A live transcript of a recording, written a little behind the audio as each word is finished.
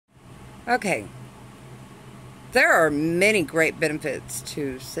Okay. There are many great benefits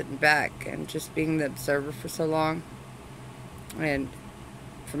to sitting back and just being the observer for so long. And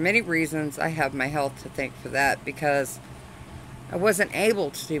for many reasons, I have my health to thank for that, because I wasn't able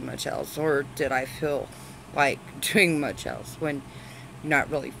to do much else, or did I feel like doing much else. When you're not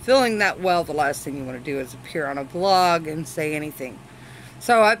really feeling that well, the last thing you want to do is appear on a blog and say anything.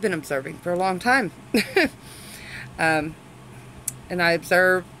 So I've been observing for a long time. And I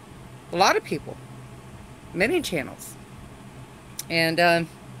observe a lot of people, many channels. And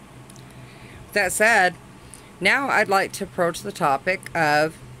that said, now I'd like to approach the topic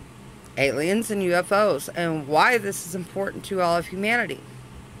of aliens and UFOs and why this is important to all of humanity.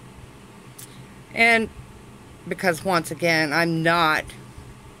 And because, once again, I'm not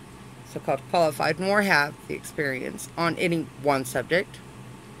so-called qualified nor have the experience on any one subject.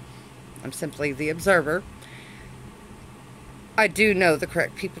 I'm simply the observer. I do know the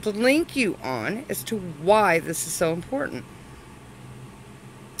correct people to link you on as to why this is so important.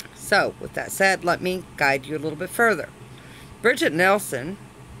 So, with that said, let me guide you a little bit further. Bridget Nelson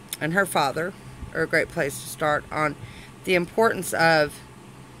and her father are a great place to start on the importance of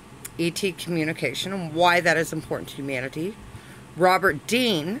ET communication and why that is important to humanity. Robert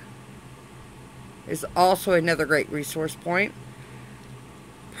Dean is also another great resource point.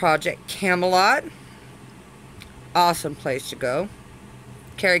 Project Camelot, awesome place to go.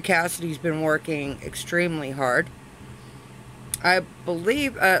 Carrie Cassidy's been working extremely hard. I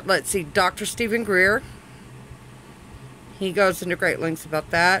believe, let's see, Dr. Stephen Greer. He goes into great lengths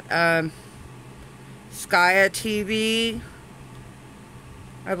about that. Skya TV,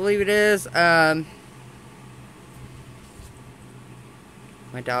 I believe it is. My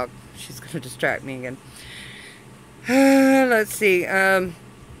dog, she's going to distract me again. Let's see. There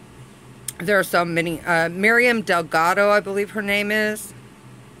are so many. Miriam Delgado, I believe her name is.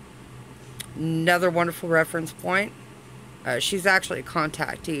 Another wonderful reference point. She's actually a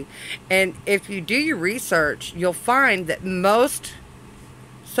contactee. And if you do your research, you'll find that most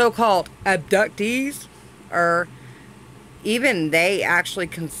so-called abductees are, even they actually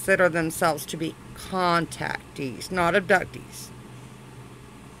consider themselves to be contactees, not abductees.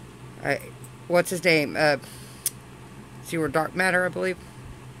 What's his name? Zero Dark Matter, I believe.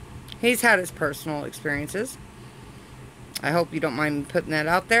 He's had his personal experiences. I hope you don't mind me putting that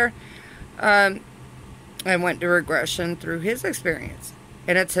out there. I went to regression through his experience.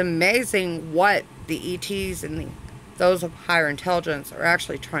 And it's amazing what the ETs and those of higher intelligence are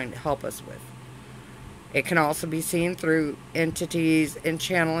actually trying to help us with. It can also be seen through entities and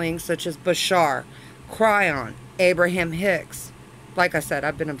channeling such as Bashar, Cryon, Abraham Hicks. Like I said,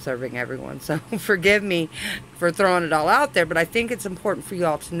 I've been observing everyone, so forgive me for throwing it all out there, but I think it's important for you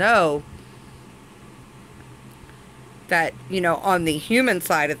all to know that, on the human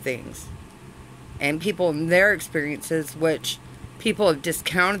side of things, and people in their experiences, which people have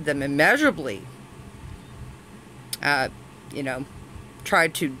discounted them immeasurably,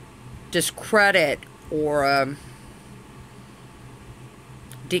 tried to discredit or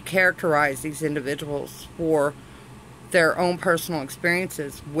decharacterize these individuals for their own personal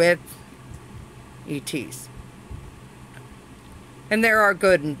experiences with ETs. And there are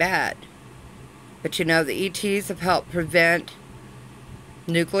good and bad. But the ETs have helped prevent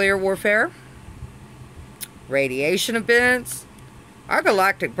nuclear warfare, radiation events. Our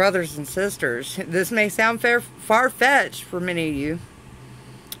galactic brothers and sisters, this may sound far-fetched for many of you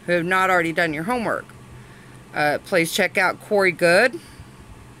who have not already done your homework. Please check out Corey Good.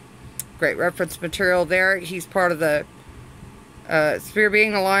 Great reference material there. He's part of the Sphere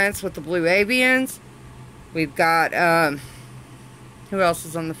Being Alliance with the Blue Avians. We've got, who else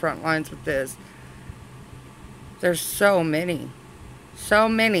is on the front lines with this? There's so many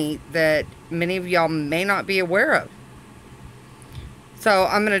that many of y'all may not be aware of. So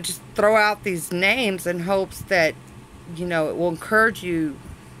I'm going to just throw out these names in hopes that, it will encourage you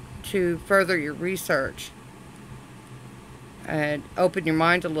to further your research and open your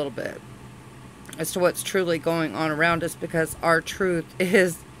mind a little bit as to what's truly going on around us, because our truth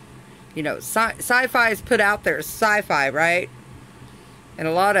is, sci-fi is put out there as sci-fi, right? And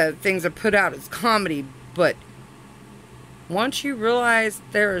a lot of things are put out as comedy, but once you realize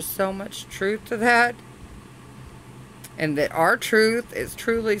there is so much truth to that, and that our truth is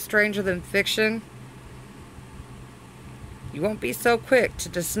truly stranger than fiction, you won't be so quick to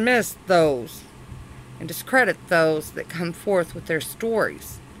dismiss those and discredit those that come forth with their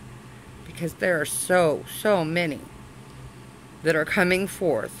stories, because there are so many that are coming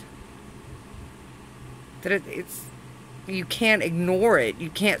forth that it's you can't ignore it. You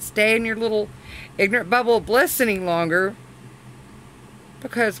can't stay in your little ignorant bubble of bliss any longer,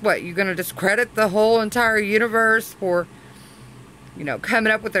 Because what, you're going to discredit the whole entire universe for, you know,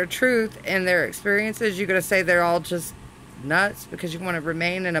 coming up with their truth and their experiences? You're going to say they're all just nuts because you want to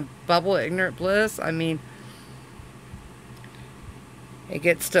remain in a bubble of ignorant bliss? I mean, it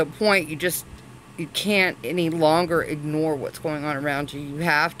gets to a point you can't any longer ignore what's going on around you. You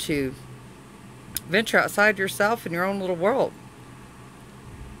have to venture outside yourself in your own little world.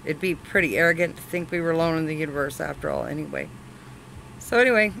 It'd be pretty arrogant to think we were alone in the universe after all anyway. So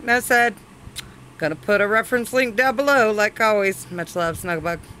anyway, that said, gonna put a reference link down below like always. Much love,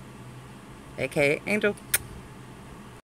 Snugglebug, aka Angel.